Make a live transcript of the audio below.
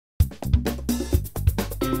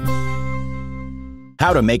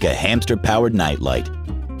How to make a hamster-powered nightlight.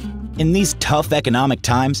 In these tough economic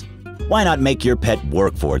times, why not make your pet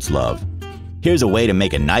work for its love? Here's a way to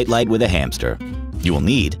make a nightlight with a hamster. You will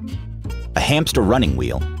need a hamster running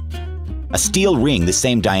wheel, a steel ring the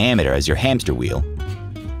same diameter as your hamster wheel,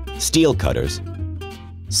 steel cutters,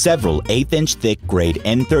 several 1/8-inch thick grade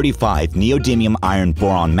N35 neodymium iron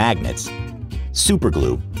boron magnets,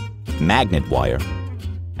 superglue, magnet wire,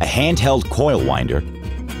 a handheld coil winder,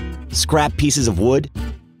 scrap pieces of wood,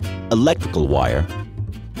 electrical wire,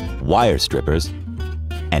 wire strippers,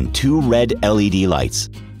 and 2 red LED lights.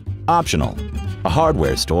 Optional, a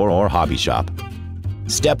hardware store or hobby shop.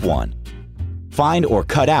 Step 1. Find or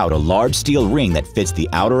cut out a large steel ring that fits the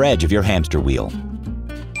outer edge of your hamster wheel.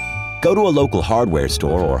 Go to a local hardware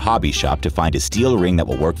store or hobby shop to find a steel ring that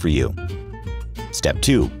will work for you. Step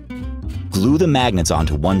 2. Glue the magnets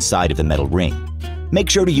onto one side of the metal ring. Make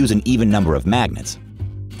sure to use an even number of magnets.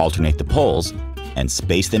 Alternate the poles and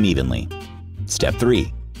space them evenly. Step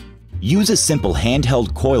 3. Use a simple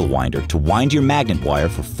handheld coil winder to wind your magnet wire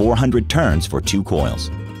for 400 turns for 2 coils.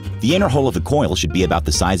 The inner hole of the coil should be about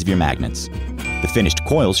the size of your magnets. The finished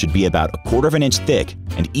coil should be about 1/4 of an inch thick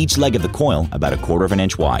and each leg of the coil about 1/4 of an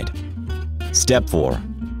inch wide. Step 4.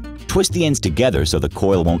 Twist the ends together so the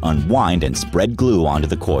coil won't unwind and spread glue onto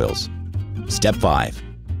the coils. Step 5.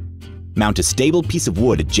 Mount a stable piece of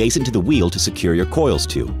wood adjacent to the wheel to secure your coils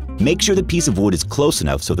to. Make sure the piece of wood is close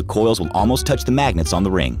enough so the coils will almost touch the magnets on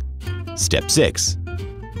the ring. Step 6.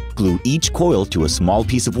 Glue each coil to a small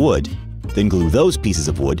piece of wood, then glue those pieces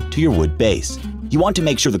of wood to your wood base. You want to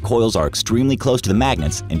make sure the coils are extremely close to the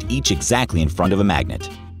magnets and each exactly in front of a magnet.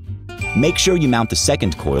 Make sure you mount the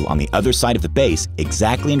second coil on the other side of the base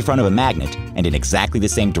exactly in front of a magnet and in exactly the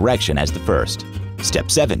same direction as the first.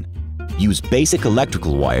 Step 7. Use basic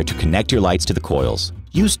electrical wire to connect your lights to the coils.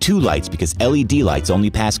 Use 2 lights because LED lights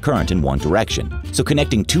only pass current in one direction, so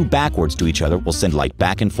connecting 2 backwards to each other will send light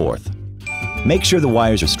back and forth. Make sure the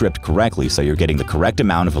wires are stripped correctly so you're getting the correct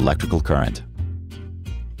amount of electrical current.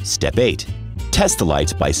 Step 8. Test the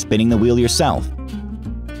lights by spinning the wheel yourself.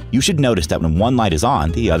 You should notice that when one light is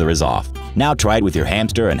on, the other is off. Now try it with your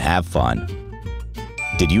hamster and have fun.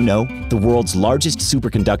 Did you know the world's largest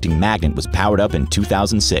superconducting magnet was powered up in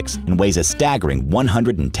 2006 and weighs a staggering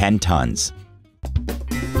 110 tons?